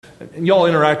and y'all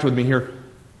interact with me here,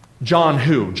 John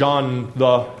who? John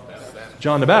the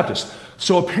Baptist.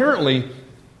 So apparently,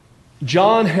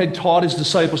 John had taught his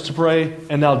disciples to pray,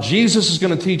 and now Jesus is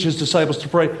going to teach his disciples to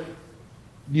pray.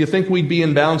 Do you think we'd be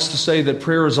in bounds to say that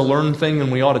prayer is a learned thing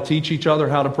and we ought to teach each other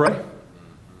how to pray?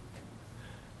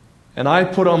 And I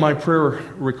put on my prayer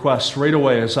request right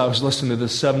away as I was listening to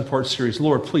this 7-part series,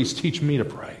 Lord, please teach me to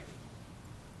pray.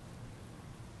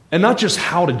 And not just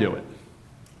how to do it,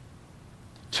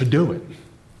 to do it.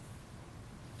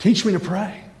 Teach me to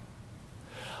pray.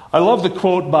 I love the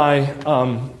quote by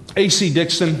A.C.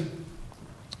 Dixon.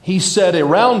 He said,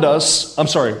 when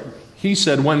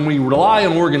we rely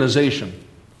on organization,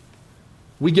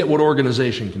 we get what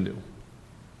organization can do.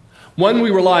 When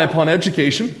we rely upon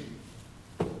education,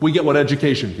 we get what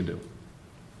education can do.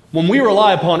 When we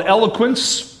rely upon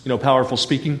eloquence, powerful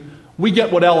speaking, we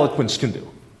get what eloquence can do.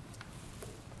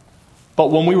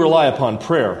 But when we rely upon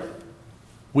prayer,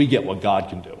 we get what God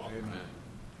can do. Amen.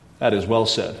 That is well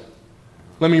said.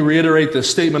 Let me reiterate the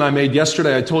statement I made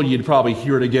yesterday. I told you you'd probably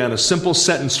hear it again. A simple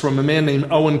sentence from a man named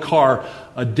Owen Carr.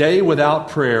 A day without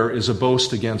prayer is a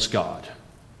boast against God.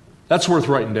 That's worth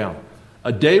writing down.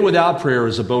 A day without prayer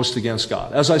is a boast against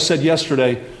God. As I said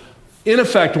yesterday, in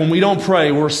effect, when we don't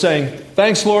pray, we're saying,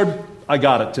 thanks, Lord, I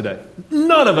got it today.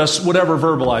 None of us would ever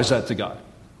verbalize that to God.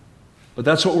 But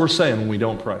that's what we're saying when we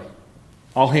don't pray.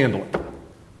 I'll handle it.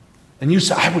 And you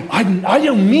say, I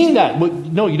don't mean that. But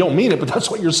no, you don't mean it, but that's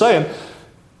what you're saying.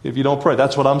 If you don't pray,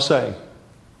 that's what I'm saying.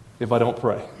 If I don't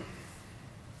pray.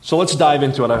 So let's dive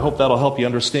into it. I hope that'll help you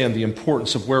understand the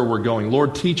importance of where we're going.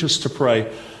 Lord, teach us to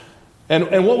pray.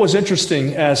 And what was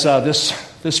interesting as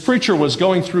this preacher was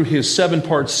going through his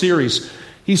 7-part series,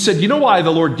 he said, you know why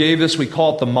the Lord gave this? We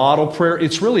call it the model prayer.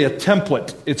 It's really a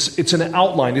template. It's an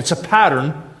outline. It's a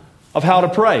pattern of how to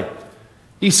pray.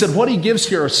 He said what he gives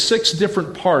here are 6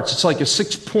 different parts. It's like a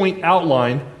 6-point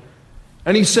outline.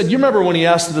 And he said, you remember when he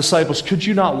asked the disciples, could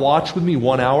you not watch with me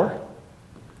 1 hour?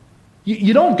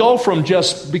 You don't go from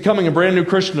just becoming a brand new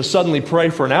Christian to suddenly pray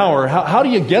for an hour. How do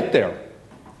you get there?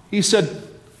 He said,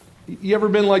 you ever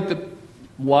been like a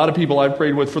lot of people I've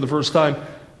prayed with for the first time?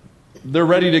 They're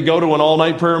ready to go to an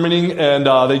all-night prayer meeting, and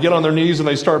they get on their knees and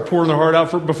they start pouring their heart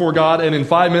out before God, and in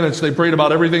 5 minutes they prayed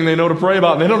about everything they know to pray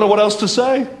about, and they don't know what else to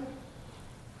say.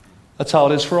 That's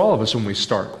how it is for all of us when we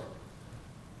start.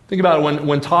 Think about it,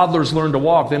 when toddlers learn to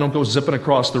walk, they don't go zipping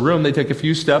across the room. They take a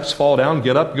few steps, fall down,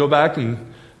 get up, go back,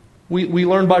 and we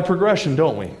learn by progression,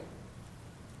 don't we?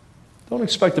 Don't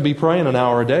expect to be praying an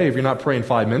hour a day if you're not praying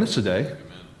 5 minutes a day.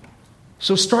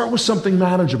 So start with something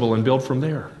manageable and build from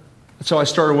there. That's how I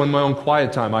started with my own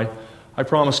quiet time. I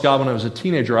promised God when I was a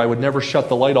teenager I would never shut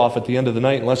the light off at the end of the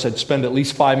night unless I'd spend at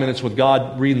least 5 minutes with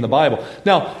God reading the Bible.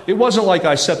 Now, it wasn't like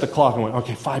I set the clock and went,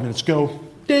 okay, 5 minutes, go,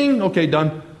 ding, okay,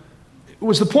 done.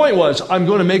 The point was, I'm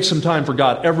going to make some time for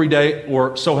God every day,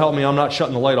 or so help me, I'm not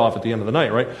shutting the light off at the end of the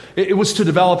night, right? It was to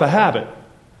develop a habit.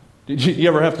 Did you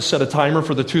ever have to set a timer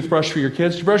for the toothbrush for your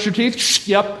kids? Did you brush your teeth?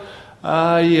 Yep.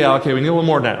 Yeah, okay, we need a little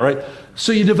more than that, right?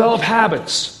 So you develop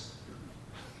habits.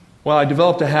 Well, I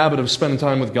developed a habit of spending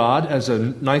time with God as a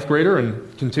 9th grader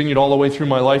and continued all the way through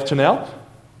my life to now.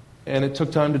 And it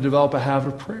took time to develop a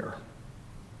habit of prayer.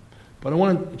 But I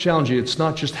want to challenge you, it's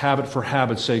not just habit for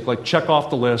habit's sake, like check off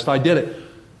the list, I did it.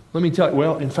 Let me tell you,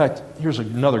 well, in fact, here's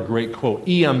another great quote.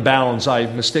 E.M. Bounds, I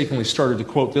mistakenly started to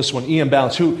quote this one. E.M.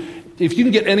 Bounds, who, if you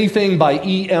can get anything by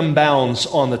E.M. Bounds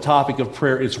on the topic of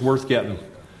prayer, it's worth getting.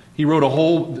 He wrote a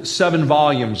whole 7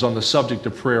 volumes on the subject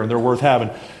of prayer, and they're worth having.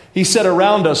 He said,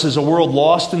 around us is a world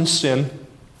lost in sin.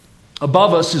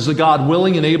 Above us is a God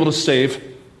willing and able to save.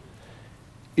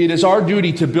 It is our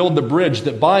duty to build the bridge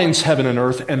that binds heaven and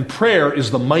earth, and prayer is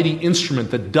the mighty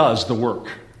instrument that does the work.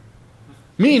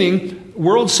 Meaning,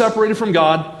 world separated from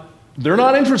God, they're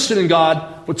not interested in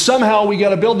God, but somehow we got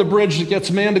to build the bridge that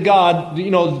gets man to God.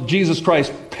 Jesus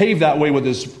Christ paved that way with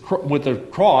the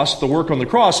cross, the work on the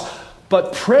cross.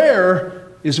 But prayer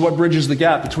is what bridges the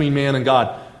gap between man and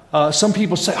God. Some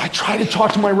people say, I try to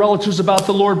talk to my relatives about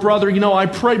the Lord, brother. I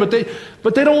pray, but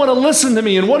they don't want to listen to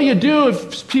me. And what do you do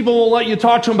if people won't let you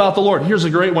talk to them about the Lord? Here's a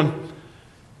great one.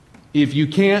 If you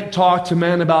can't talk to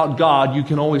men about God, you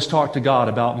can always talk to God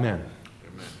about men.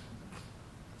 Amen.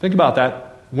 Think about that.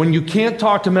 When you can't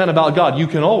talk to men about God, you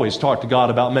can always talk to God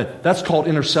about men. That's called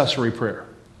intercessory prayer.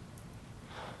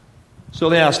 So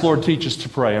they asked, Lord, teach us to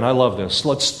pray. And I love this.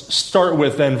 Let's start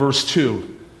with then verse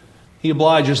 2. He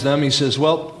obliges them. He says,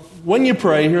 well, when you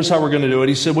pray, here's how we're going to do it.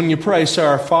 He said, when you pray, say,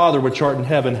 our Father which art in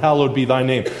heaven, hallowed be thy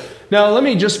name. Now, let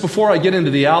me just, before I get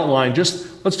into the outline,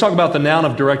 let's talk about the noun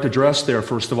of direct address there,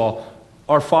 first of all.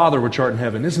 Our Father which art in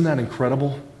heaven. Isn't that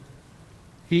incredible?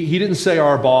 He didn't say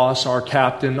our boss, our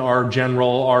captain, our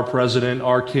general, our president,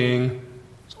 our king.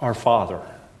 It's our Father.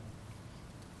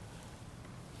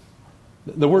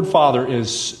 The word Father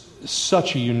is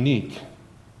such a unique,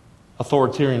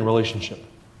 authoritarian relationship.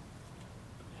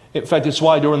 In fact, it's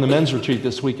why during the men's retreat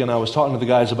this weekend I was talking to the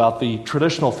guys about the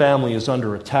traditional family is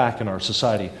under attack in our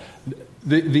society.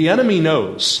 The enemy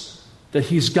knows that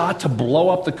he's got to blow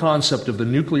up the concept of the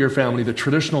nuclear family, the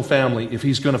traditional family, if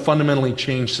he's going to fundamentally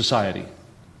change society.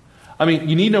 I mean,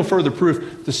 you need no further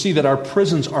proof to see that our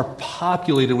prisons are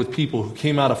populated with people who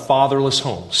came out of fatherless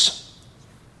homes.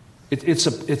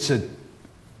 It's an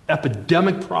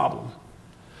epidemic problem.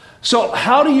 So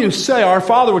how do you say, our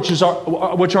Father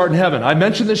which art in heaven? I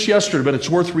mentioned this yesterday, but it's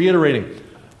worth reiterating.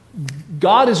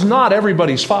 God is not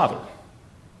everybody's Father.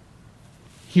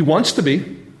 He wants to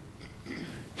be.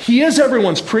 He is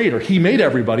everyone's creator. He made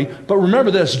everybody. But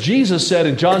remember this, Jesus said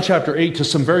in John chapter 8 to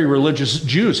some very religious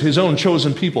Jews, his own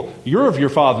chosen people, you're of your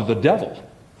father the devil,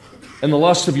 and the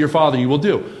lust of your father you will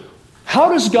do. How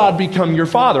does God become your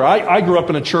Father? I grew up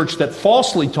in a church that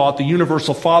falsely taught the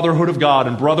universal fatherhood of God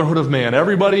and brotherhood of man.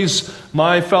 Everybody's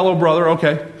my fellow brother.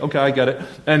 Okay, I get it.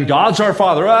 And God's our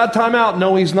Father. Time out.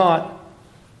 No, he's not.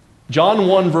 John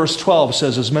 1 verse 12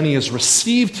 says, as many as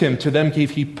received him, to them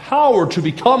gave he power to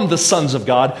become the sons of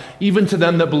God, even to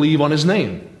them that believe on his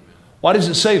name. Why does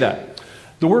it say that?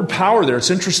 The word power there,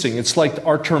 it's interesting. It's like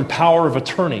our term power of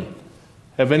attorney.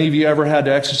 Have any of you ever had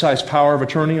to exercise power of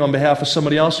attorney on behalf of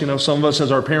somebody else? You know, some of us as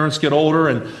our parents get older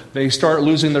and they start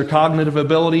losing their cognitive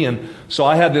ability. And so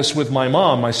I had this with my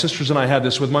mom. My sisters and I had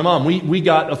this with my mom. We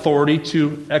got authority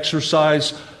to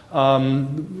exercise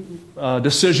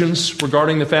decisions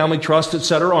regarding the family trust,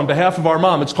 etc., on behalf of our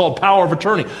mom. It's called power of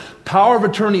attorney. Power of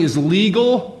attorney is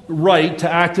legal right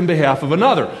to act in behalf of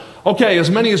another. Okay,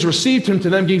 as many as received him, to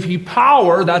them gave he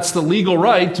power, that's the legal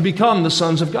right, to become the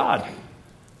sons of God.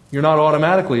 You're not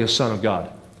automatically a son of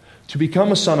God. To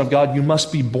become a son of God, you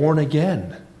must be born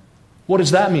again. What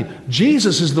does that mean?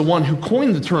 Jesus is the one who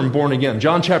coined the term born again.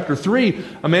 John chapter 3,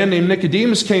 a man named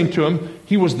Nicodemus came to him.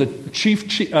 He was the chief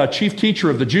teacher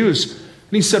of the Jews.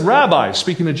 And he said, Rabbi,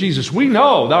 speaking to Jesus, we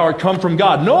know thou art come from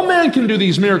God. No man can do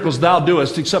these miracles thou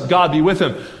doest except God be with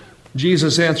him.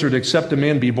 Jesus answered, except a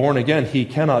man be born again, he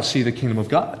cannot see the kingdom of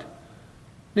God.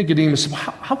 Nicodemus said,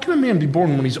 how can a man be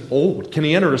born when he's old? Can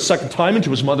he enter a second time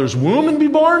into his mother's womb and be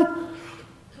born?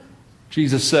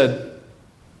 Jesus said,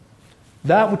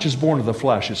 that which is born of the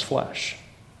flesh is flesh.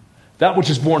 That which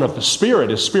is born of the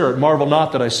Spirit is spirit. Marvel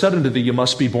not that I said unto thee, you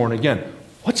must be born again.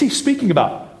 What's he speaking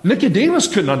about? Nicodemus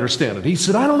couldn't understand it. He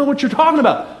said, I don't know what you're talking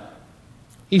about.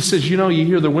 He says, you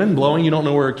hear the wind blowing, you don't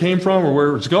know where it came from or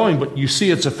where it's going, but you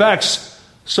see its effects.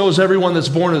 So is everyone that's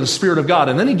born of the Spirit of God.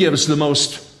 And then he gives the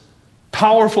most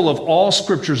powerful of all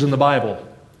scriptures in the Bible.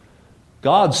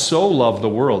 God so loved the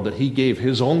world that he gave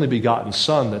his only begotten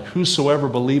Son, that whosoever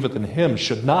believeth in him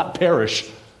should not perish,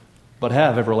 but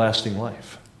have everlasting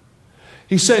life.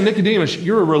 He's saying, Nicodemus,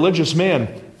 you're a religious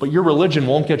man, but your religion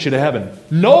won't get you to heaven.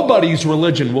 Nobody's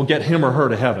religion will get him or her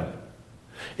to heaven.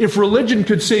 If religion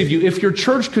could save you, if your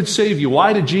church could save you,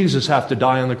 why did Jesus have to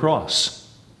die on the cross?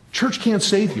 Church can't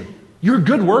save you. Your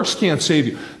good works can't save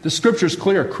you. The scripture's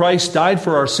clear. Christ died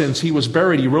for our sins. He was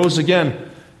buried. He rose again.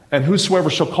 And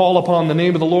whosoever shall call upon the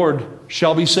name of the Lord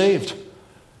shall be saved.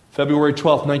 February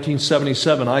 12th,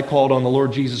 1977, I called on the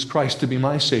Lord Jesus Christ to be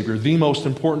my Savior. The most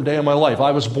important day of my life.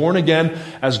 I was born again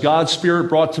as God's Spirit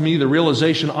brought to me the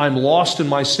realization I'm lost in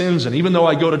my sins. And even though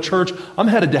I go to church, I'm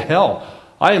headed to hell.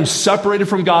 I am separated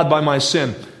from God by my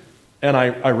sin. And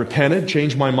I repented,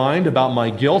 changed my mind about my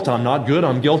guilt. I'm not good.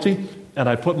 I'm guilty. And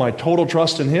I put my total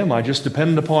trust in him. I just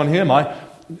depended upon him.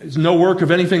 It's no work of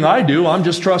anything I do. I'm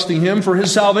just trusting him for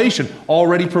his salvation,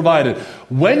 already provided.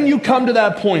 When you come to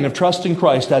that point of trusting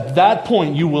Christ, at that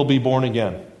point you will be born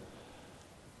again.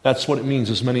 That's what it means.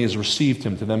 As many as received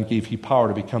him, to them gave he power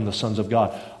to become the sons of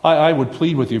God. I would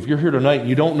plead with you, if you're here tonight and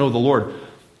you don't know the Lord,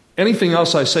 anything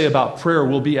else I say about prayer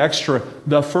will be extra.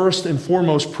 The first and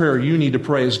foremost prayer you need to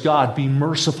pray is, God, be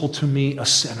merciful to me, a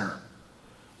sinner.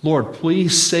 Lord,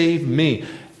 please save me.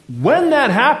 When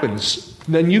that happens,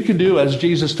 then you can do as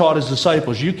Jesus taught his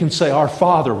disciples. You can say, Our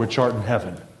Father which art in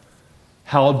heaven,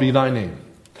 hallowed be thy name.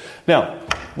 Now,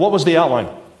 what was the outline?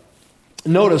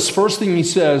 Notice, first thing he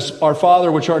says, Our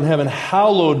Father which art in heaven,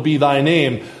 hallowed be thy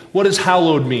name. What does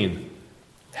hallowed mean?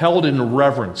 Held in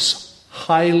reverence,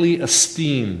 highly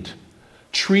esteemed,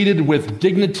 treated with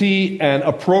dignity and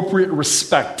appropriate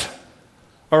respect.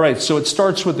 All right, so it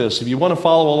starts with this. If you want to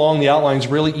follow along, the outline's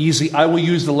really easy. I will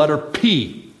use the letter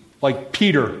P, like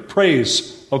Peter,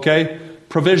 praise, okay?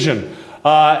 Provision.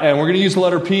 And we're going to use the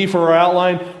letter P for our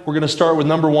outline. We're going to start with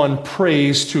number one,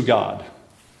 praise to God.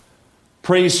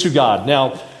 Praise to God.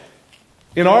 Now,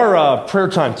 in our prayer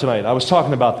time tonight, I was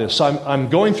talking about this. I'm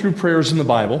going through prayers in the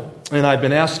Bible, and I've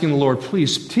been asking the Lord,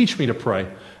 please teach me to pray.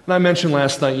 And I mentioned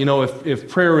last night, if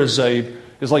prayer is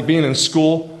like being in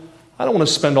school, I don't want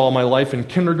to spend all my life in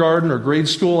kindergarten or grade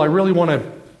school. I really want to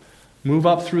move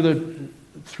up through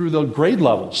the grade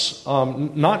levels.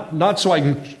 Not so I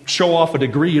can show off a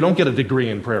degree. You don't get a degree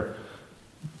in prayer,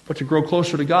 but to grow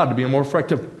closer to God, to be more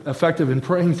effective in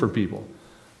praying for people.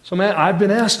 So, man, I've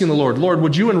been asking the Lord,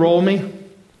 would you enroll me?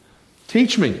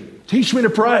 Teach me to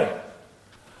pray.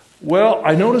 Well,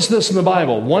 I noticed this in the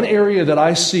Bible. One area that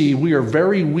I see we are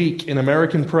very weak in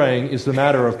American praying is the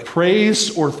matter of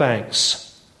praise or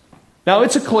thanks. Now,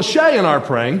 it's a cliche in our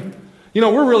praying.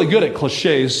 We're really good at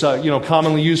cliches,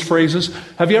 commonly used phrases.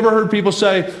 Have you ever heard people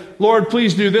say, Lord,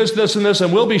 please do this, this, and this,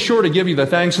 and we'll be sure to give you the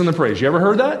thanks and the praise? You ever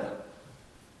heard that?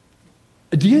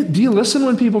 Do you listen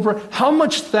when people pray? How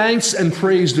much thanks and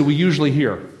praise do we usually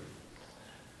hear?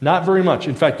 Not very much.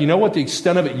 In fact, you know what the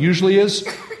extent of it usually is?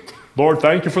 Lord,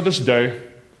 thank you for this day.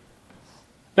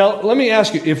 Now, let me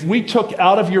ask you, if we took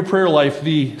out of your prayer life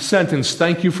the sentence,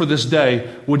 thank you for this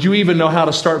day, would you even know how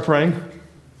to start praying?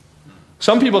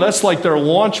 Some people, that's like their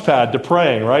launch pad to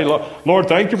praying, right? Lord,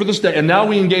 thank you for this day. And now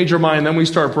we engage our mind, then we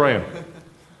start praying.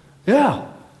 Yeah.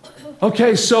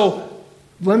 Okay, so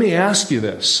let me ask you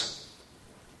this.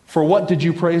 For what did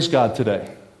you praise God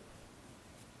today?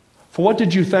 For what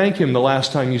did you thank Him the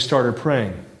last time you started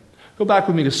praying? Go back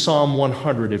with me to Psalm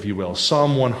 100, if you will.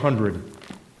 Psalm 100.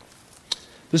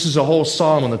 This is a whole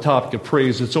psalm on the topic of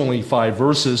praise. It's only 5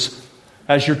 verses.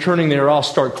 As you're turning there, I'll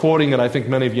start quoting it. I think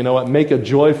many of you know it. Make a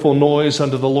joyful noise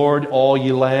unto the Lord, all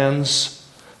ye lands.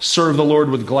 Serve the Lord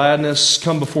with gladness.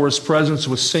 Come before His presence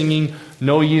with singing.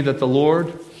 Know ye that the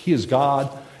Lord, He is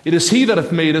God. It is He that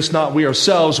hath made us, not we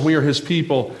ourselves. We are His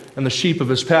people and the sheep of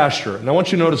His pasture. And I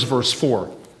want you to notice verse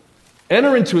 4.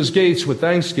 Enter into His gates with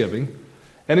thanksgiving,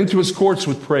 and into His courts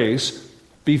with praise.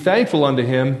 Be thankful unto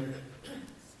Him,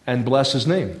 and bless His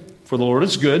name. For the Lord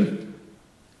is good.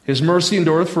 His mercy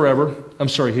endureth forever.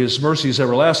 His mercy is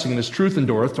everlasting, and His truth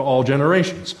endureth to all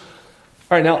generations.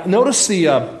 All right, now notice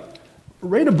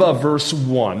right above verse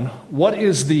 1, what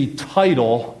is the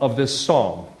title of this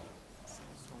psalm?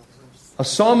 A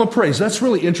psalm of praise. That's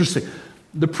really interesting.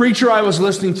 The preacher I was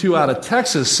listening to out of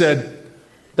Texas said,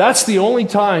 that's the only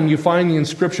time you find the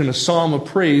inscription, a psalm of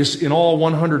praise, in all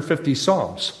 150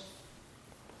 psalms.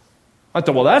 I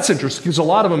thought, well, that's interesting, because a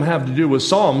lot of them have to do with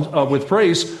psalms, with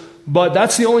praise, but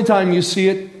that's the only time you see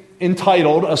it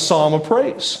entitled a psalm of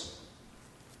praise.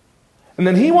 And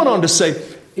then he went on to say,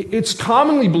 it's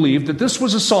commonly believed that this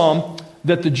was a psalm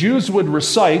that the Jews would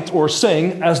recite or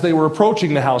sing as they were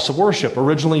approaching the house of worship.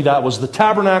 Originally, that was the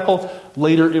tabernacle.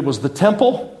 Later, it was the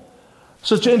temple.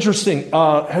 So it's interesting.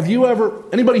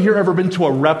 Anybody here ever been to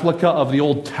a replica of the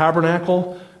old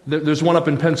tabernacle? There's one up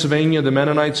in Pennsylvania, the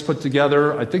Mennonites put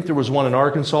together. I think there was one in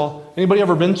Arkansas. Anybody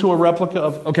ever been to a replica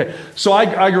of? Okay, so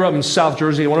I grew up in South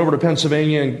Jersey. I went over to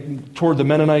Pennsylvania and toured the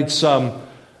Mennonites'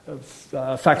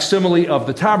 facsimile of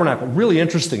the tabernacle. Really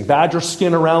interesting. Badger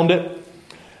skin around it.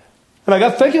 And I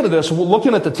got thinking of this,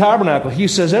 looking at the tabernacle. He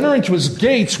says, enter into His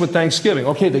gates with thanksgiving.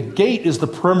 Okay, the gate is the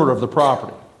perimeter of the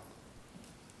property.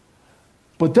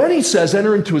 But then he says,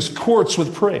 enter into His courts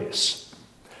with praise.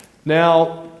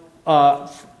 Now,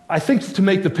 I think to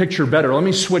make the picture better, let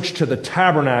me switch to the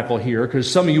tabernacle here,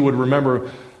 because some of you would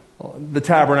remember the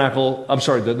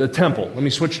temple. Let me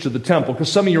switch to the temple,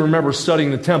 because some of you remember studying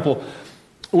the temple.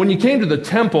 When you came to the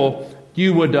temple,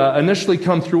 you would initially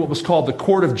come through what was called the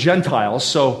court of Gentiles,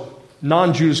 so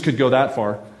non-Jews could go that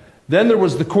far. Then there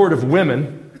was the court of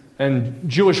women, and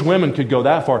Jewish women could go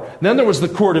that far. Then there was the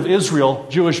court of Israel.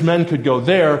 Jewish men could go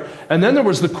there. And then there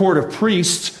was the court of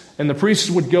priests, and the priests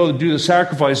would go to do the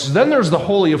sacrifices. Then there's the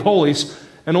Holy of Holies,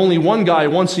 and only one guy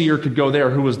once a year could go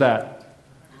there. Who was that?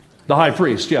 The high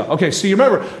priest, yeah. Okay, so you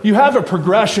remember, you have a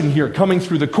progression here coming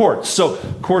through the courts. So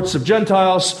courts of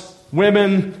Gentiles,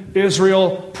 women,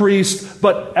 Israel, priests.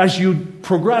 But as you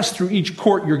progress through each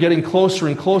court, you're getting closer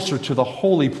and closer to the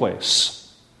holy place.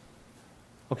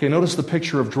 Okay, notice the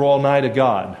picture of draw nigh to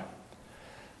God.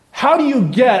 How do you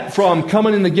get from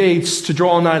coming in the gates to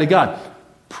draw nigh to God?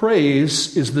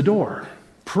 Praise is the door.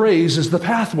 Praise is the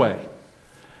pathway.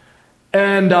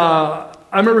 And I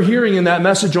remember hearing in that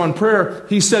message on prayer,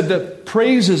 he said that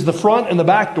praise is the front and the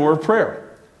back door of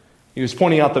prayer. He was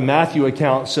pointing out the Matthew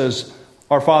account says,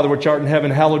 Our Father which art in heaven,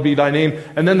 hallowed be thy name.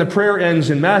 And then the prayer ends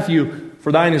in Matthew,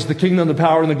 for thine is the kingdom, the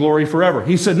power, and the glory forever.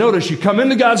 He said, notice, you come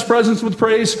into God's presence with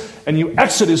praise, and you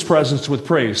exit His presence with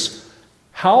praise.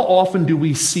 How often do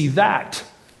we see that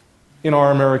in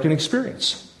our American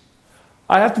experience?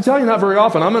 I have to tell you, not very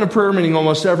often. I'm in a prayer meeting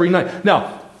almost every night.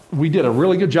 Now, we did a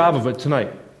really good job of it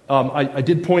tonight. I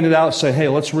did point it out, say, hey,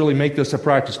 let's really make this a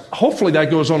practice. Hopefully that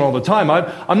goes on all the time.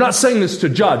 I'm not saying this to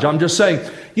judge. I'm just saying,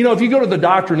 if you go to the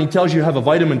doctor and he tells you you have a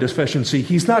vitamin deficiency,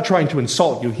 he's not trying to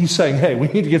insult you. He's saying, hey, we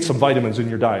need to get some vitamins in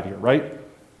your diet here, right?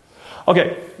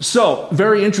 Okay, so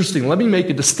very interesting. Let me make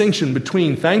a distinction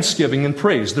between thanksgiving and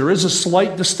praise. There is a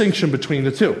slight distinction between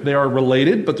the two. They are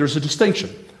related, but there's a distinction.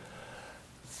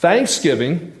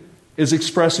 Thanksgiving is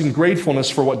expressing gratefulness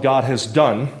for what God has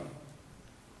done.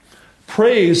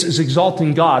 Praise is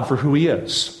exalting God for who He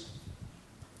is.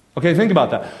 Okay, think about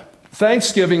that.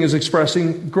 Thanksgiving is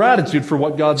expressing gratitude for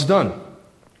what God's done.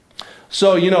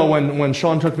 So, when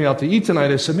Sean took me out to eat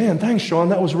tonight, I said, man, thanks, Sean,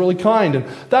 that was really kind. And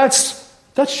that's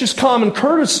just common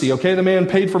courtesy, okay? The man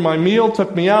paid for my meal,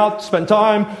 took me out, spent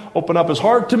time, opened up his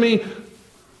heart to me.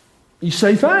 You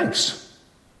say thanks.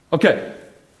 Okay,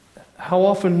 how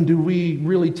often do we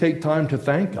really take time to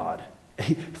thank God?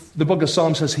 The book of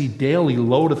Psalms says He daily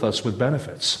loadeth us with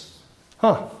benefits.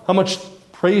 How much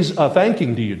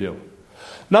thanking do you do?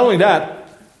 Not only that,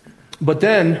 but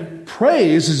then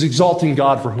praise is exalting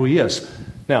God for who He is.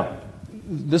 Now,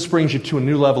 this brings you to a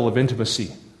new level of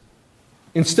intimacy.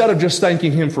 Instead of just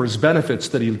thanking Him for His benefits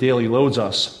that He daily loads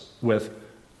us with,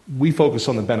 we focus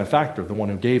on the benefactor, the one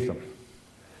who gave them.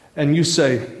 And you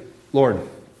say, Lord,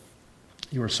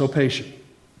 You are so patient.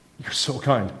 You're so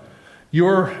kind.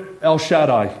 You're El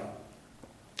Shaddai.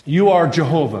 You are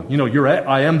Jehovah. You're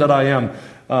I am that I am.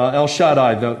 El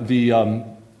Shaddai,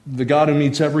 the God who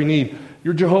meets every need.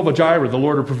 You're Jehovah Jireh, the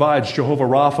Lord who provides. Jehovah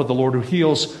Rapha, the Lord who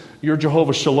heals. You're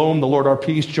Jehovah Shalom, the Lord our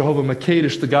peace. Jehovah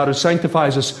Makadesh, the God who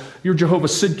sanctifies us. You're Jehovah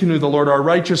Sidkenu, the Lord our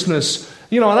righteousness.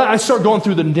 And I start going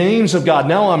through the names of God.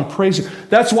 Now I'm praising.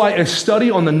 That's why a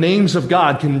study on the names of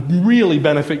God can really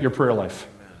benefit your prayer life.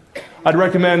 I'd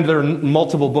recommend, there are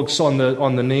multiple books on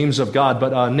the names of God,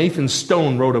 but Nathan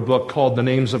Stone wrote a book called The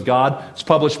Names of God. It's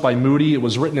published by Moody. It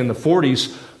was written in the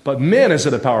 40s, but man, is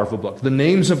it a powerful book. The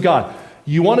Names of God.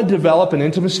 You want to develop an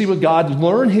intimacy with God,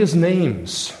 learn His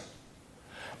names.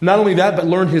 Not only that, but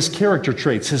learn His character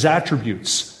traits, His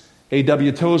attributes.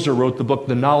 A.W. Tozer wrote the book,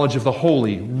 The Knowledge of the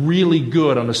Holy, really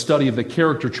good on the study of the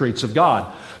character traits of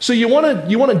God. So you want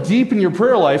to deepen your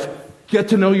prayer life, get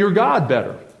to know your God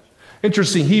better.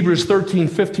 Interesting, Hebrews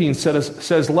 13:15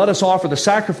 says, let us offer the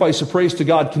sacrifice of praise to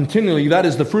God continually. That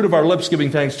is the fruit of our lips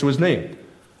giving thanks to His name.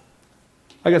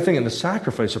 I got to think, in the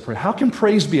sacrifice of praise, how can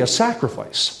praise be a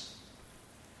sacrifice?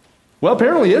 Well,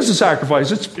 apparently it is a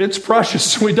sacrifice. It's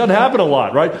precious. It doesn't happen a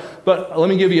lot, right? But let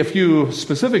me give you a few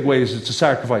specific ways it's a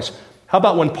sacrifice. How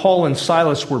about when Paul and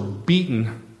Silas were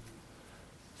beaten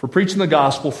for preaching the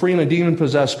gospel, freeing a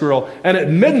demon-possessed girl, and at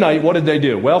midnight, what did they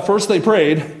do? Well, first they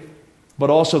prayed,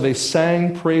 but also they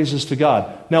sang praises to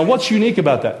God. Now, what's unique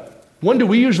about that? When do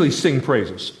we usually sing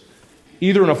praises?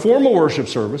 Either in a formal worship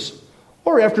service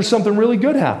or after something really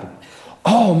good happened.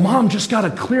 Oh, mom just got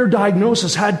a clear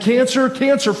diagnosis, had cancer,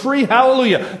 cancer-free,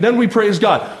 hallelujah. Then we praise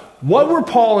God. What were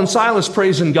Paul and Silas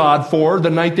praising God for the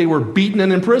night they were beaten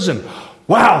and in prison?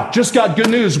 Wow, just got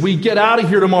good news. We get out of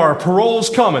here tomorrow.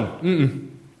 Parole's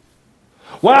coming.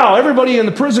 Wow, everybody in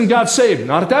the prison got saved.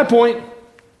 Not at that point.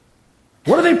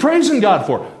 What are they praising God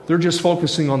for? They're just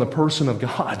focusing on the person of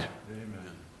God. Amen.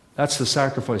 That's the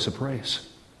sacrifice of praise.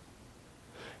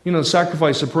 The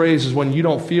sacrifice of praise is when you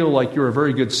don't feel like you're a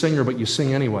very good singer, but you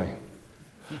sing anyway.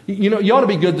 You ought to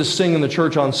be good to sing in the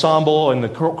church ensemble and the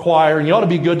choir, and you ought to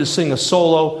be good to sing a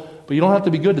solo, but you don't have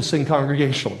to be good to sing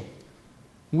congregationally.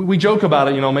 We joke about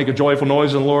it, make a joyful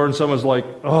noise in the Lord, and someone's like,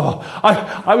 oh.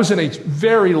 I was in a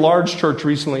very large church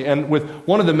recently, and with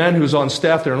one of the men who was on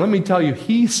staff there, and let me tell you,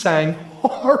 he sang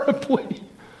horribly.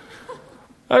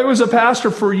 I was a pastor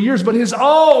for years, but it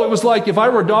was like if I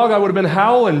were a dog, I would have been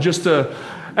howling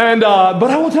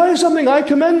but I will tell you something, I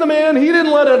commend the man. He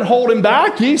didn't let it hold him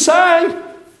back. He sang.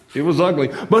 It was ugly,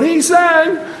 but he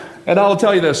sang. And I will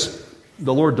tell you this,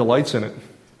 the Lord delights in it.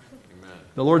 Amen.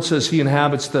 The Lord says He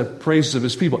inhabits the praises of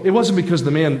His people. It wasn't because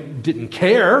the man didn't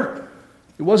care.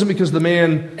 It wasn't because the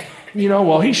man,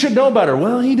 he should know better.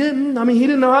 Well, he didn't. He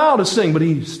didn't know how to sing, but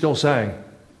he still sang.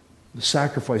 The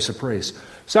sacrifice of praise.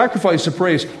 Sacrifice of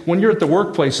praise, when you're at the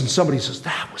workplace and somebody says,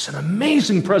 that was an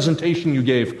amazing presentation you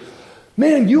gave.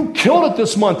 Man, you killed it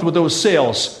this month with those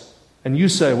sales. And you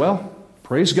say, well,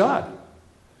 praise God.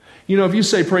 If you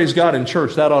say praise God in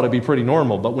church, that ought to be pretty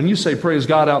normal. But when you say praise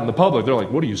God out in the public, they're like,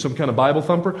 what are you, some kind of Bible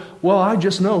thumper? Well, I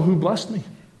just know who blessed me.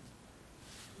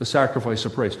 The sacrifice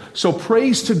of praise. So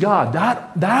praise to God.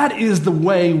 That is the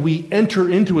way we enter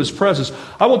into His presence.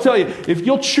 I will tell you, if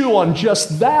you'll chew on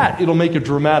just that, it'll make a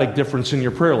dramatic difference in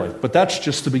your prayer life. But that's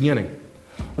just the beginning.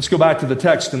 Let's go back to the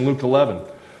text in Luke 11.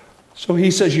 So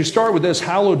he says, you start with this,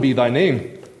 hallowed be thy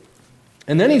name.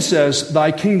 And then he says,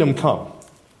 thy kingdom come.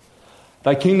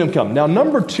 Thy kingdom come. Now,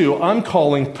 number 2, I'm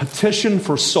calling petition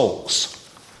for souls.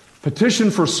 Petition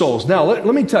for souls. Now,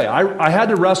 let me tell you, I had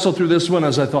to wrestle through this one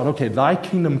as I thought, okay, thy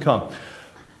kingdom come.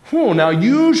 Now,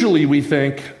 usually we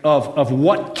think of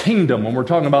what kingdom when we're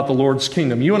talking about the Lord's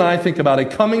kingdom. You and I think about a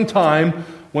coming time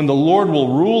when the Lord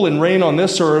will rule and reign on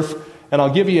this earth, and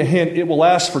I'll give you a hint, it will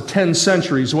last for 10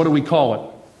 centuries. What do we call it?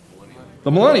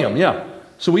 The millennium, yeah.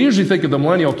 So we usually think of the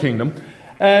millennial kingdom.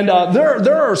 And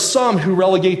there are some who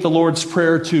relegate the Lord's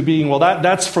Prayer to being, well,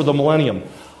 that's for the millennium.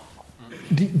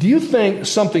 Do you think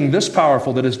something this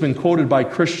powerful that has been quoted by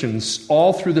Christians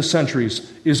all through the centuries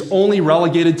is only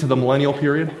relegated to the millennial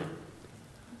period?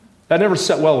 That never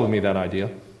set well with me, that idea.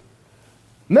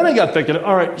 And then I got thinking,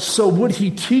 all right, so would he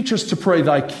teach us to pray,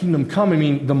 thy kingdom come? I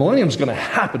mean, the millennium's going to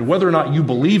happen. Whether or not you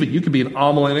believe it, you could be an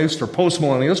amillennialist or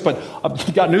post-millennialist, but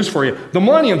I've got news for you. The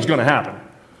millennium's going to happen,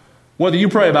 whether you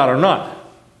pray about it or not.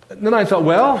 And then I thought,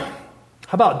 well, how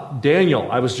about Daniel?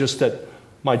 I was just at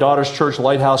my daughter's church,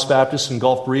 Lighthouse Baptist in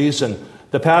Gulf Breeze, and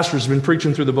the pastor's been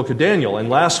preaching through the book of Daniel. And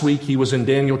last week he was in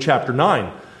Daniel chapter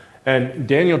 9. And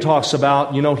Daniel talks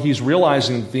about, he's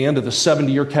realizing that the end of the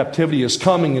 70-year captivity is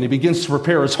coming, and he begins to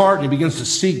prepare his heart, and he begins to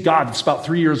seek God. It's about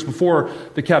 3 years before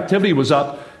the captivity was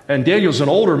up. And Daniel's an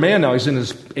older man now. He's in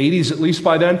his 80s at least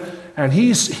by then. And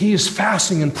he's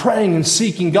fasting and praying and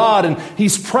seeking God, and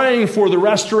he's praying for the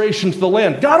restoration to the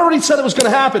land. God already said it was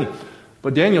going to happen.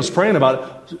 But Daniel's praying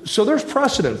about it. So there's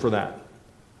precedent for that.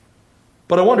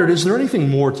 But I wondered, is there anything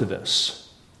more to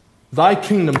this? Thy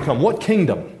kingdom come. What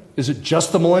kingdom? Is it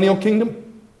just the millennial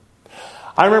kingdom?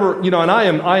 I remember, and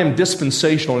I am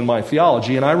dispensational in my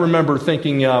theology, and I remember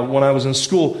thinking when I was in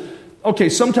school, okay,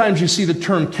 sometimes you see the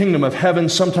term kingdom of heaven,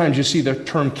 sometimes you see the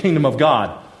term kingdom of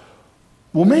God.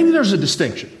 Well, maybe there's a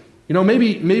distinction.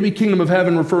 Maybe kingdom of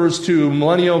heaven refers to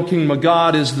millennial, kingdom of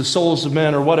God is the souls of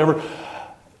men or whatever.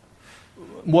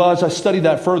 Well, as I studied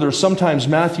that further, sometimes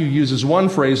Matthew uses one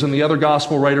phrase and the other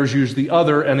gospel writers use the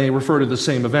other, and they refer to the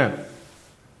same event.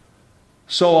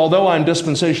 So although I'm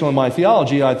dispensational in my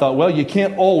theology, I thought, well, you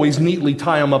can't always neatly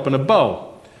tie them up in a bow.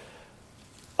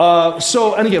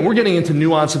 And again, we're getting into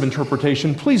nuance of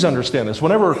interpretation. Please understand this.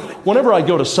 Whenever I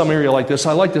go to some area like this,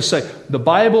 I like to say, the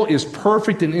Bible is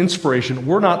perfect in inspiration.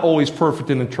 We're not always perfect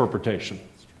in interpretation.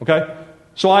 Okay?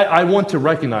 So I want to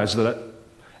recognize that.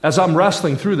 As I'm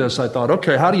wrestling through this, I thought,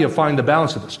 okay, how do you find the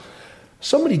balance of this?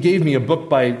 Somebody gave me a book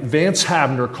by Vance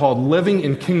Havner called Living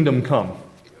in Kingdom Come.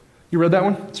 You read that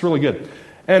one? It's really good.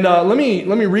 And let me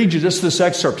read you just this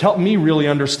excerpt. Help me really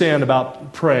understand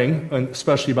about praying, and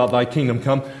especially about thy kingdom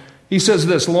come. He says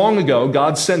this, long ago,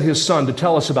 God sent his son to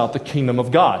tell us about the kingdom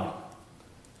of God.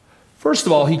 First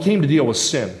of all, he came to deal with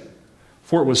sin.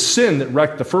 For it was sin that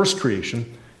wrecked the first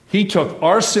creation. He took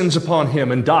our sins upon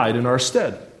him and died in our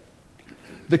stead.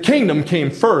 The kingdom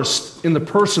came first in the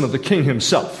person of the king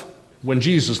himself when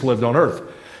Jesus lived on earth.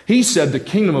 He said the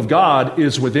kingdom of God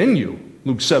is within you,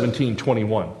 Luke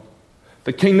 17:21.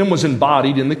 The kingdom was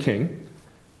embodied in the king.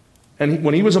 And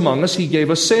when he was among us, he gave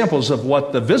us samples of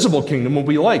what the visible kingdom will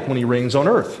be like when he reigns on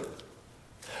earth.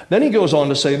 Then he goes on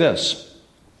to say this.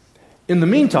 In the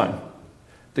meantime,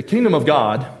 the kingdom of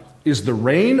God is the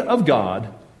reign of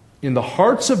God in the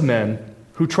hearts of men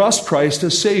who trust Christ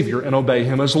as Savior and obey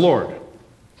him as Lord.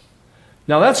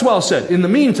 Now that's well said. In the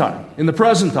meantime, in the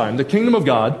present time, the kingdom of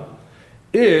God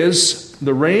is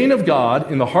the reign of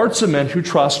God in the hearts of men who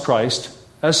trust Christ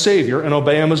as Savior and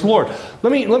obey him as Lord.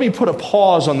 Let me put a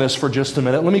pause on this for just a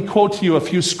minute. Let me quote to you a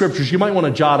few scriptures. You might want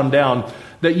to jot them down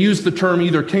that use the term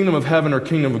either kingdom of heaven or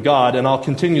kingdom of God, and I'll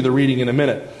continue the reading in a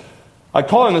minute. I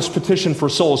call on this petition for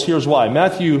souls. Here's why.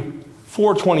 Matthew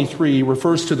 4:23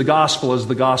 refers to the gospel as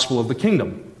the gospel of the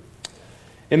kingdom.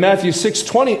 In Matthew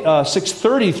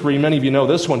 6:33, many of you know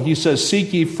this one, he says,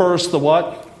 seek ye first the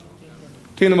what?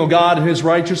 Kingdom of God and his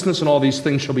righteousness, and all these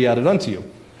things shall be added unto you.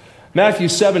 Matthew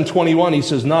 7:21, he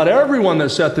says, not everyone that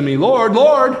saith to me, Lord,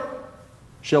 Lord,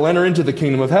 shall enter into the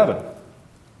kingdom of heaven.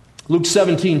 Luke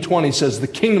 17:20 says, the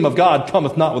kingdom of God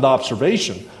cometh not with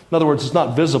observation. In other words, it's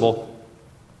not visible.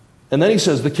 And then he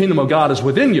says, the kingdom of God is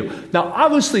within you. Now,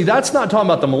 obviously, that's not talking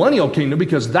about the millennial kingdom,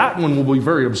 because that one will be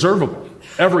very observable.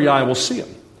 Every eye will see him.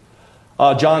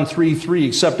 John 3:3,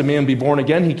 except a man be born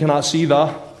again, he cannot see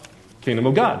the kingdom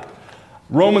of God.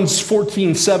 Romans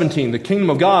 14:17, the kingdom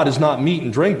of God is not meat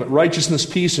and drink, but righteousness,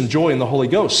 peace, and joy in the Holy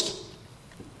Ghost.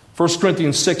 1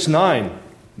 Corinthians 6:9,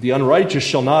 the unrighteous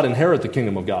shall not inherit the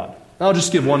kingdom of God. I'll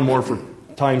just give one more for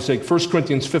time's sake. 1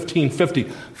 Corinthians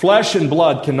 15:50, flesh and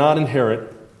blood cannot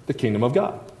inherit the kingdom of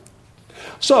God.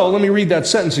 So let me read that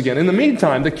sentence again. In the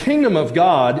meantime, the kingdom is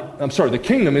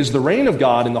the reign of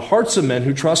God in the hearts of men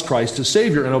who trust Christ as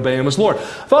Savior and obey Him as Lord. I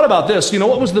thought about this.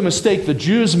 What was the mistake the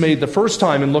Jews made the first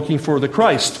time in looking for the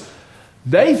Christ?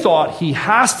 They thought He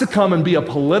has to come and be a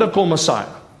political Messiah.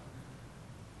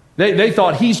 They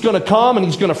thought He's going to come and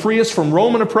He's going to free us from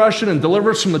Roman oppression and deliver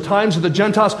us from the times of the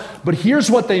Gentiles. But here's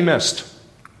what they missed.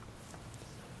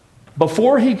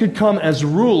 Before He could come as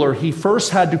ruler, He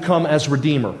first had to come as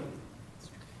Redeemer.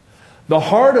 The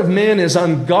heart of man is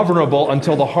ungovernable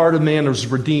until the heart of man is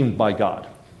redeemed by God.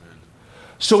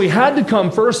 So He had to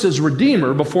come first as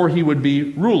Redeemer before He would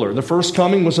be ruler. The first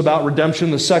coming was about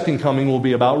redemption. The second coming will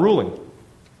be about ruling.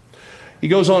 He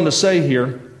goes on to say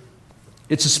here,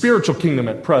 it's a spiritual kingdom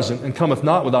at present and cometh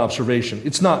not with observation.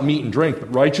 It's not meat and drink,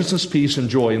 but righteousness, peace, and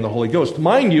joy in the Holy Ghost.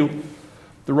 Mind you,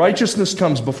 the righteousness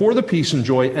comes before the peace and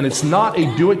joy, and it's not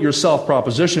a do-it-yourself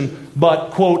proposition, but,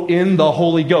 quote, in the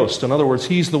Holy Ghost. In other words,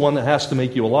 He's the one that has to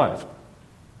make you alive.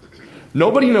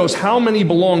 Nobody knows how many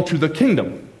belong to the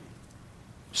kingdom.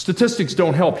 Statistics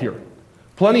don't help here.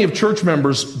 Plenty of church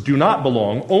members do not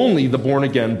belong, only the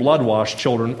born-again, blood-washed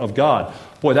children of God.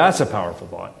 Boy, that's a powerful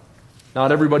thought.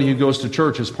 Not everybody who goes to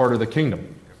church is part of the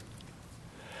kingdom.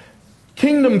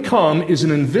 Kingdom come is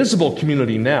an invisible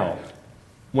community now.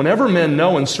 Whenever men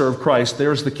know and serve Christ,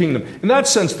 there's the kingdom. In that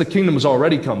sense, the kingdom has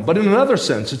already come. But in another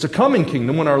sense, it's a coming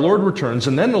kingdom when our Lord returns,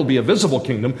 and then there'll be a visible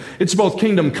kingdom. It's both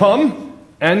kingdom come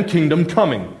and kingdom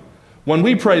coming. When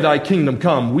we pray, Thy kingdom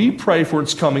come, we pray for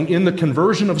its coming in the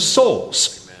conversion of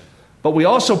souls. Amen. But we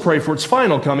also pray for its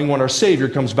final coming when our Savior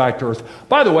comes back to earth.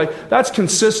 By the way, that's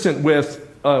consistent with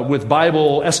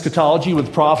Bible eschatology,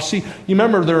 with prophecy. You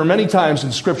remember there are many times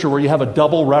in Scripture where you have a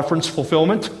double reference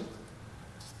fulfillment.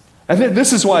 I think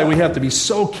this is why we have to be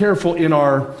so careful in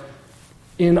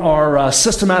our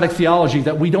systematic theology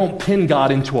that we don't pin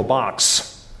God into a box.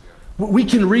 We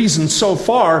can reason so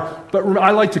far, but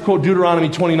I like to quote Deuteronomy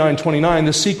 29:29,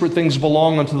 the secret things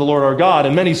belong unto the Lord our God.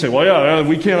 And many say, well, yeah,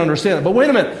 we can't understand it. But wait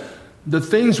a minute. The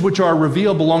things which are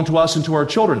revealed belong to us and to our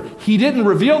children. He didn't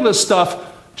reveal this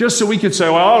stuff just so we could say,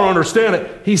 well, I don't understand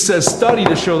it. He says, study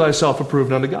to show thyself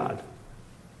approved unto God.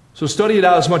 So study it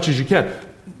out as much as you can.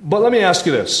 But let me ask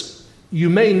you this. You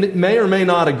may or may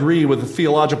not agree with the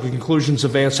theological conclusions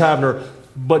of Vance Havner,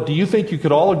 but do you think you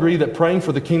could all agree that praying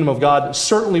for the kingdom of God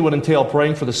certainly would entail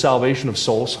praying for the salvation of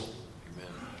souls?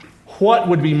 Amen. What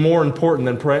would be more important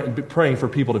than praying for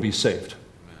people to be saved?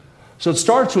 Amen. So it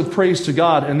starts with praise to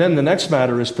God, and then the next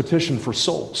matter is petition for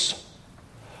souls.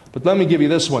 But let me give you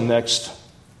this one next,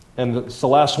 and it's the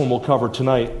last one we'll cover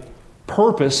tonight.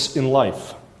 Purpose in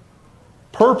life.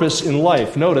 Purpose in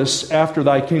life. Notice, after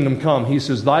Thy kingdom come, He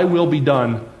says, Thy will be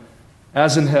done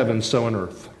as in heaven, so in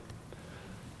earth.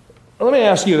 Let me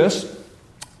ask you this.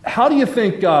 How do you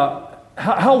think,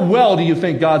 how well do you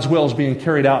think God's will is being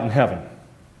carried out in heaven?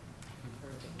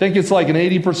 Think it's like an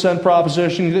 80%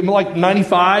 proposition? Like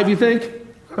 95, you think?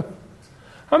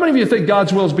 How many of you think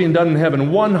God's will is being done in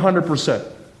heaven?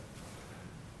 100%.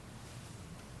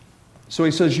 So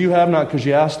He says, you have not because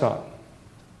you ask not.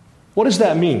 What does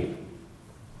that mean?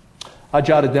 I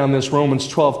jotted down this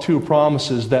Romans 12:2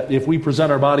 promises that if we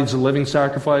present our bodies a living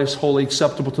sacrifice, wholly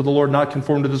acceptable to the Lord, not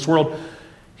conformed to this world,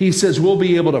 He says we'll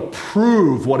be able to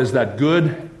prove what is that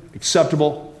good,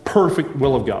 acceptable, perfect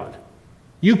will of God.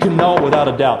 You can know it without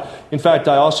a doubt. In fact,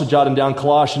 I also jotted down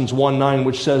Colossians 1:9,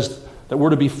 which says that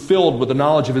we're to be filled with the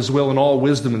knowledge of His will and all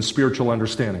wisdom and spiritual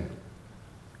understanding.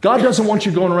 God doesn't want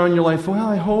you going around your life, well,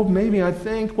 I hope, maybe, I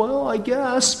think, well, I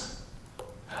guess.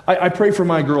 I pray for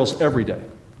my girls every day.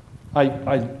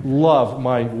 I love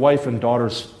my wife and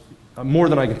daughters more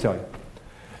than I can tell you.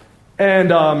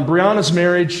 And Brianna's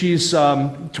married. She's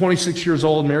 26 years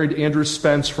old, married to Andrew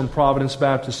Spence from Providence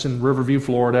Baptist in Riverview,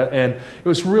 Florida. And it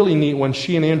was really neat when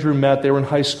she and Andrew met. They were in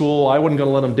high school. I wasn't going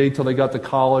to let them date till they got to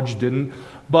college, didn't.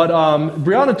 But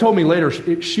Brianna told me later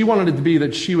she wanted it to be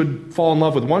that she would fall in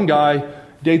love with one guy,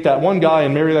 date that one guy,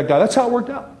 and marry that guy. That's how it worked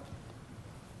out.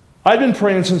 I've been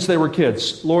praying since they were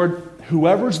kids. Lord,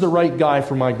 whoever's the right guy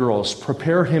for my girls,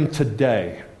 prepare him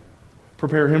today.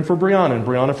 Prepare him for Brianna and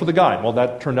Brianna for the guy. Well,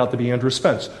 that turned out to be Andrew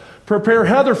Spence. Prepare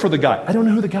Heather for the guy. I don't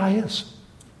know who the guy is,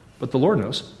 but the Lord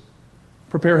knows.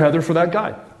 Prepare Heather for that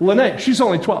guy. Lene, she's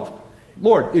only 12.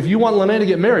 Lord, if you want Lene to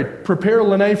get married, prepare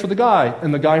Lene for the guy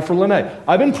and the guy for Lene.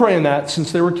 I've been praying that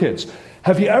since they were kids.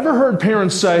 Have you ever heard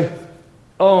parents say,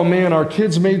 oh man, our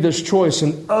kids made this choice,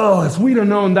 and oh, if we'd have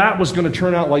known that was going to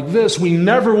turn out like this, we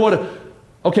never would have.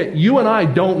 Okay, you and I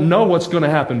don't know what's going to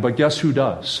happen, but guess who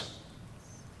does?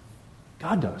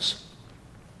 God does.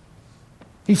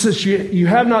 He says, you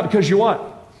have not because you what?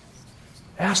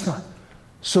 Ask not.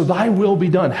 So thy will be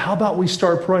done. How about we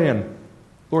start praying?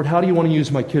 Lord, how do you want to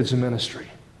use my kids in ministry?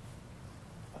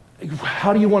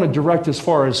 How do you want to direct as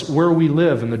far as where we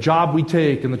live and the job we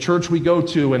take and the church we go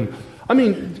to? And I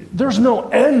mean, there's no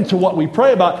end to what we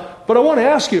pray about. But I want to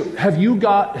ask you, have you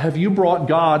brought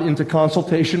God into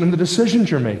consultation in the decisions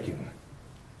you're making?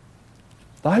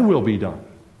 Thy will be done.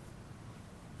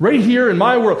 Right here in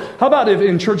my world. How about if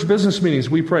in church business meetings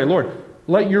we pray, Lord,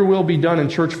 let your will be done in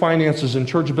church finances and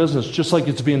church business just like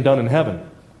it's being done in heaven?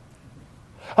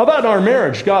 How about in our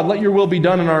marriage? God, let your will be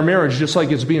done in our marriage just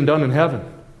like it's being done in heaven.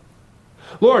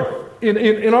 Lord,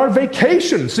 in our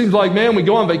vacation, seems like, man, we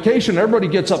go on vacation, everybody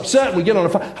gets upset, we get on a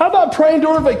fight. How about praying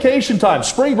during vacation time?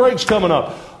 Spring break's coming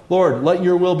up. Lord, let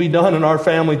your will be done in our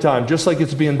family time, just like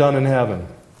it's being done in heaven.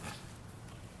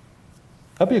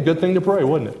 That'd be a good thing to pray,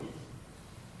 wouldn't it?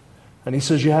 And he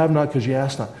says, you have not because you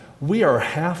ask not. We are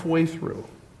halfway through.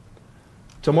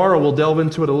 Tomorrow we'll delve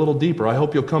into it a little deeper. I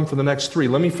hope you'll come for the next 3.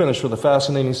 Let me finish with a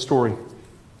fascinating story.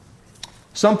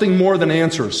 Something more than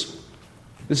answers.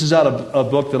 This is out of a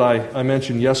book that I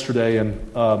mentioned yesterday,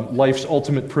 and Life's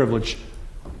Ultimate Privilege.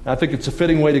 I think it's a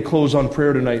fitting way to close on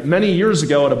prayer tonight. Many years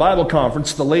ago at a Bible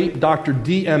conference, the late Dr.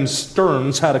 D.M.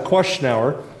 Stearns had a question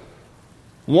hour.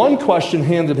 One question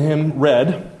handed him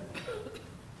read,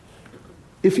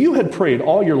 if you had prayed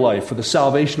all your life for the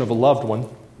salvation of a loved one,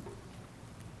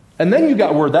 and then you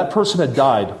got word that person had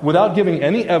died without giving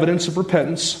any evidence of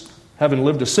repentance, having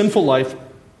lived a sinful life,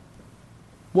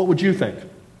 what would you think?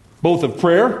 Both of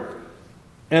prayer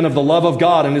and of the love of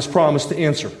God and His promise to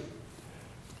answer.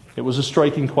 It was a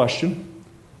striking question,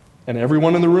 and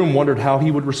everyone in the room wondered how he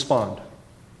would respond.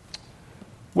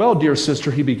 Well, dear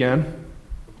sister, he began,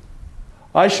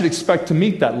 I should expect to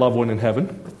meet that loved one in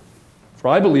heaven, for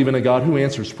I believe in a God who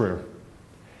answers prayer.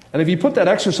 And if you put that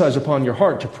exercise upon your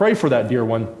heart to pray for that dear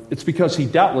one, it's because He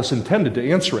doubtless intended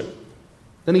to answer it.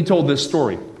 Then he told this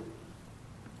story.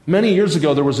 Many years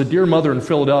ago, there was a dear mother in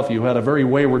Philadelphia who had a very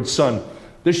wayward son.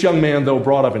 This young man, though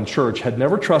brought up in church, had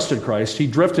never trusted Christ. He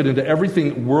drifted into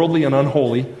everything worldly and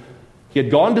unholy. He had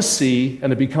gone to sea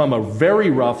and had become a very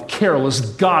rough, careless,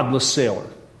 godless sailor.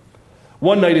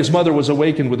 One night, his mother was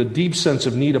awakened with a deep sense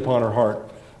of need upon her heart.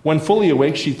 When fully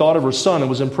awake, she thought of her son and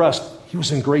was impressed. He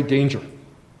was in great danger.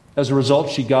 As a result,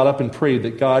 she got up and prayed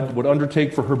that God would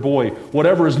undertake for her boy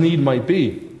whatever his need might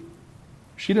be.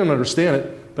 She didn't understand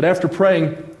it, but after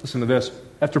praying, listen to this,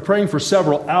 after praying for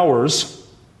several hours,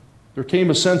 there came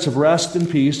a sense of rest and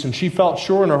peace, and she felt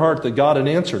sure in her heart that God had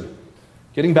answered.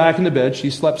 Getting back into bed, she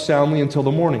slept soundly until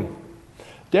the morning.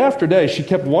 Day after day, she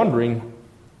kept wondering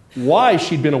why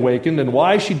she'd been awakened and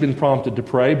why she'd been prompted to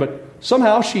pray, but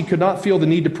somehow she could not feel the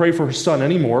need to pray for her son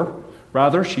anymore.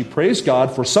 Rather, she praised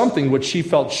God for something which she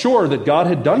felt sure that God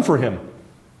had done for him.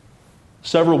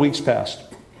 Several weeks passed.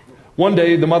 One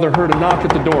day, the mother heard a knock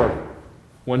at the door.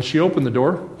 When she opened the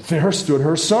door, there stood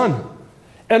her son.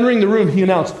 Entering the room, he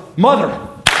announced, Mother,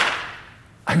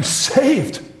 I'm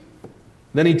saved.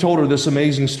 Then he told her this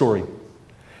amazing story.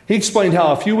 He explained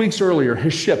how a few weeks earlier,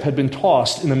 his ship had been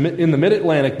tossed in the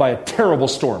mid-Atlantic by a terrible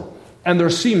storm, and there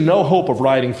seemed no hope of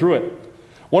riding through it.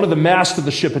 One of the masts of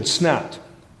the ship had snapped,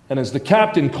 and as the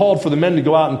captain called for the men to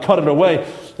go out and cut it away,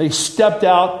 they stepped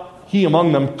out, he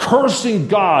among them, cursing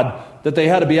God that they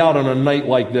had to be out on a night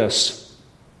like this.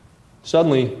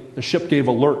 Suddenly, the ship gave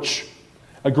a lurch.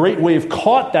 A great wave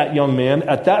caught that young man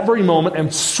at that very moment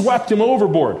and swept him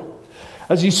overboard.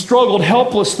 As he struggled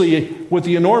helplessly with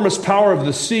the enormous power of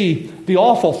the sea, the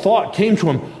awful thought came to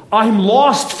him, I'm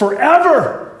lost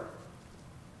forever.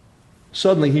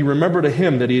 Suddenly, he remembered a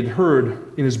hymn that he had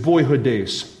heard in his boyhood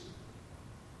days.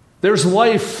 There's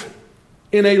life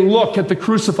in a look at the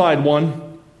crucified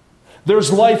one.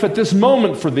 There's life at this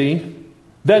moment for thee.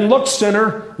 Then look,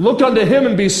 sinner, look unto him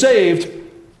and be saved,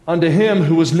 unto him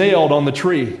who was nailed on the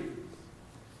tree.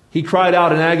 He cried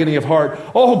out in agony of heart,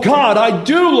 Oh God, I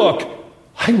do look.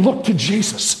 I look to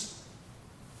Jesus.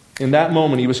 In that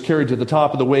moment, he was carried to the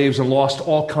top of the waves and lost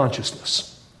all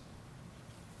consciousness.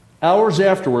 Hours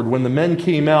afterward, when the men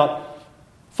came out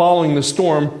following the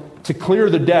storm to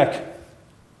clear the deck,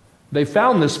 they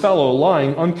found this fellow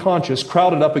lying unconscious,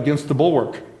 crowded up against the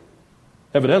bulwark.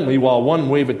 Evidently, while one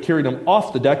wave had carried him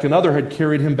off the deck, another had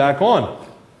carried him back on.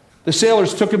 The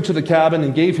sailors took him to the cabin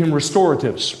and gave him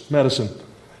restoratives, medicine.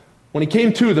 When he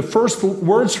came to, the first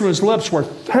words from his lips were,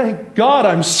 Thank God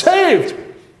I'm saved!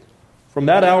 From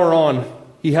that hour on,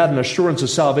 he had an assurance of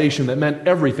salvation that meant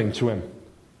everything to him.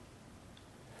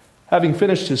 Having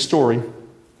finished his story,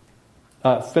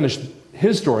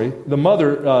 the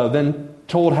mother then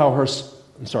told how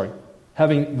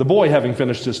having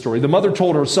finished his story, the mother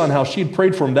told her son how she had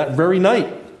prayed for him that very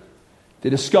night. They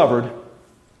discovered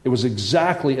it was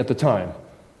exactly at the time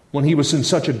when he was in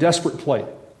such a desperate plight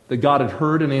that God had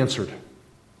heard and answered.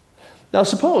 Now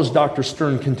suppose, Dr.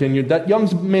 Stern continued, that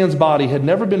young man's body had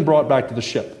never been brought back to the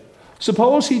ship.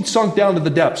 Suppose he'd sunk down to the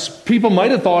depths. People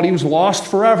might have thought he was lost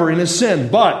forever in his sin,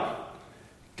 but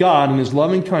God in his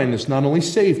loving kindness not only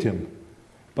saved him,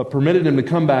 but permitted him to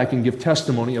come back and give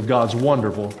testimony of God's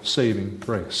wonderful saving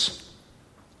grace.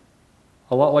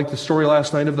 A lot like the story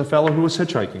last night of the fellow who was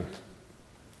hitchhiking.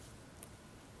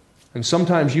 And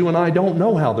sometimes you and I don't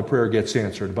know how the prayer gets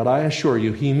answered, but I assure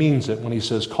you he means it when he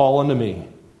says, "Call unto me,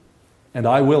 and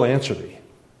I will answer thee,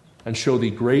 and show thee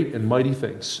great and mighty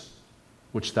things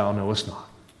which thou knowest not."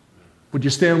 Would you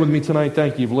stand with me tonight?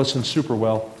 Thank you. You've listened super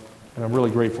well, and I'm really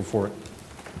grateful for it.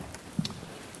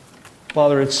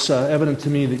 Father, it's evident to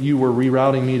me that you were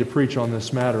rerouting me to preach on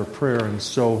this matter of prayer, and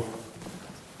so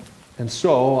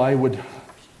I would,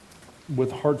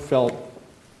 with heartfelt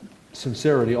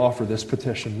sincerity, offer this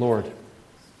petition. Lord,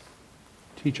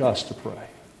 teach us to pray.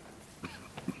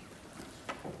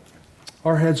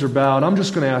 Our heads are bowed. I'm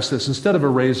just going to ask this. Instead of a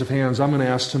raise of hands, I'm going to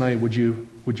ask tonight, would you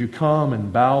come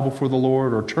and bow before the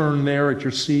Lord, or turn there at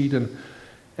your seat?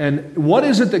 And what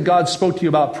is it that God spoke to you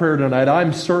about prayer tonight?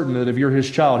 I'm certain that if you're His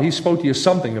child, He spoke to you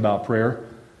something about prayer.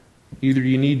 Either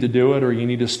you need to do it, or you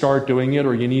need to start doing it,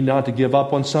 or you need not to give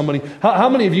up on somebody. How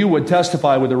many of you would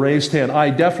testify with a raised hand?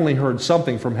 I definitely heard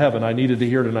something from heaven I needed to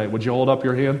hear tonight. Would you hold up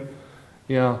your hand?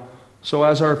 Yeah. So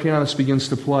as our pianist begins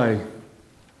to play,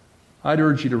 I'd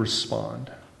urge you to respond.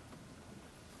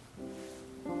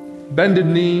 Bended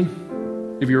knee,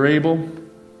 if you're able.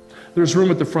 There's room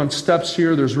at the front steps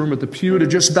here. There's room at the pew to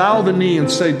just bow the knee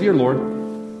and say, "Dear Lord,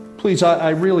 please,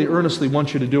 I really earnestly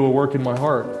want you to do a work in my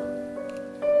heart."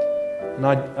 And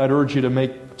I'd urge you to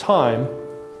make time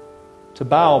to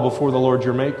bow before the Lord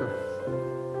your Maker.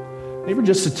 Maybe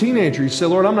just a teenager, you say,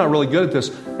 "Lord, I'm not really good at this."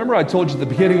 Remember I told you at the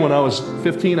beginning when I was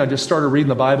 15, I just started reading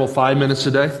the Bible 5 minutes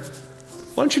a day?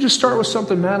 Why don't you just start with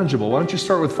something manageable? Why don't you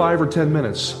start with 5 or 10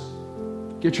 minutes?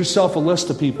 Get yourself a list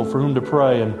of people for whom to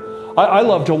pray. And I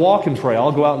love to walk and pray.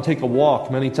 I'll go out and take a walk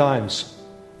many times.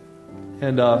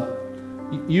 And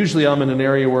usually I'm in an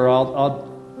area where I'll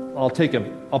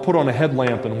put on a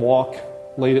headlamp and walk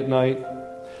late at night.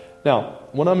 Now,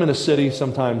 when I'm in a city,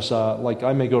 sometimes like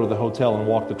I may go to the hotel and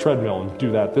walk the treadmill and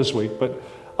do that this week, but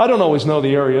I don't always know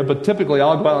the area, but typically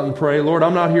I'll go out and pray. "Lord,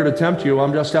 I'm not here to tempt you.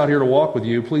 I'm just out here to walk with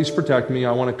you. Please protect me.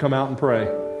 I want to come out and pray."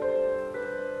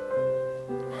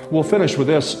 We'll finish with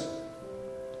this.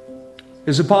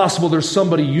 Is it possible there's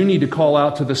somebody you need to call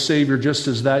out to the Savior, just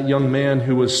as that young man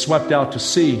who was swept out to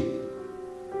sea?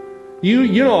 You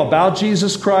know about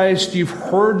Jesus Christ. You've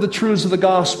heard the truths of the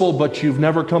gospel, but you've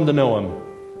never come to know Him.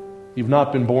 You've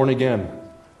not been born again.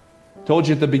 Told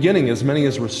you at the beginning, as many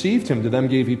as received Him, to them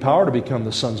gave He power to become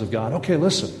the sons of God. Okay,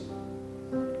 listen.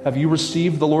 Have you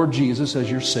received the Lord Jesus as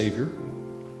your Savior?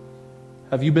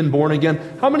 Have you been born again?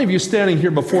 How many of you standing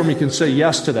here before me can say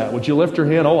yes to that? Would you lift your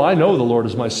hand? "Oh, I know the Lord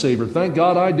is my Savior." Thank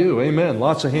God I do. Amen.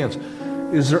 Lots of hands.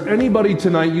 Is there anybody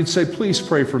tonight you'd say, "Please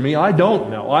pray for me"? I don't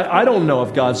know. I don't know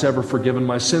if God's ever forgiven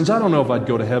my sins. I don't know if I'd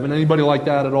go to heaven. Anybody like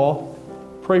that at all?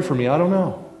 Pray for me. I don't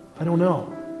know. I don't know.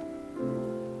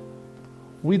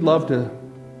 We'd love to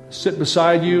sit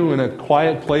beside you in a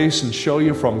quiet place and show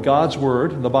you from God's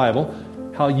Word, the Bible,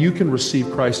 how you can receive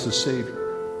Christ as Savior.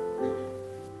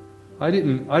 I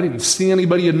didn't see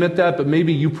anybody admit that, but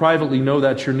maybe you privately know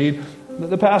that's your need.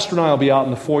 The pastor and I will be out in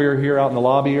the foyer here, out in the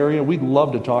lobby area. We'd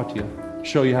love to talk to you,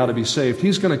 show you how to be saved.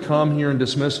 He's going to come here and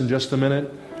dismiss in just a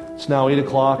minute. It's now 8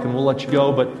 o'clock, and we'll let you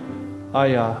go, but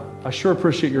I sure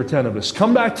appreciate your attentiveness.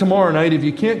 Come back tomorrow night. If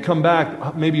you can't come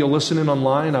back, maybe you'll listen in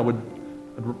online. I'd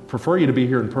prefer you to be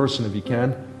here in person if you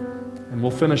can. And we'll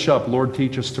finish up. Lord,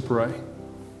 teach us to pray.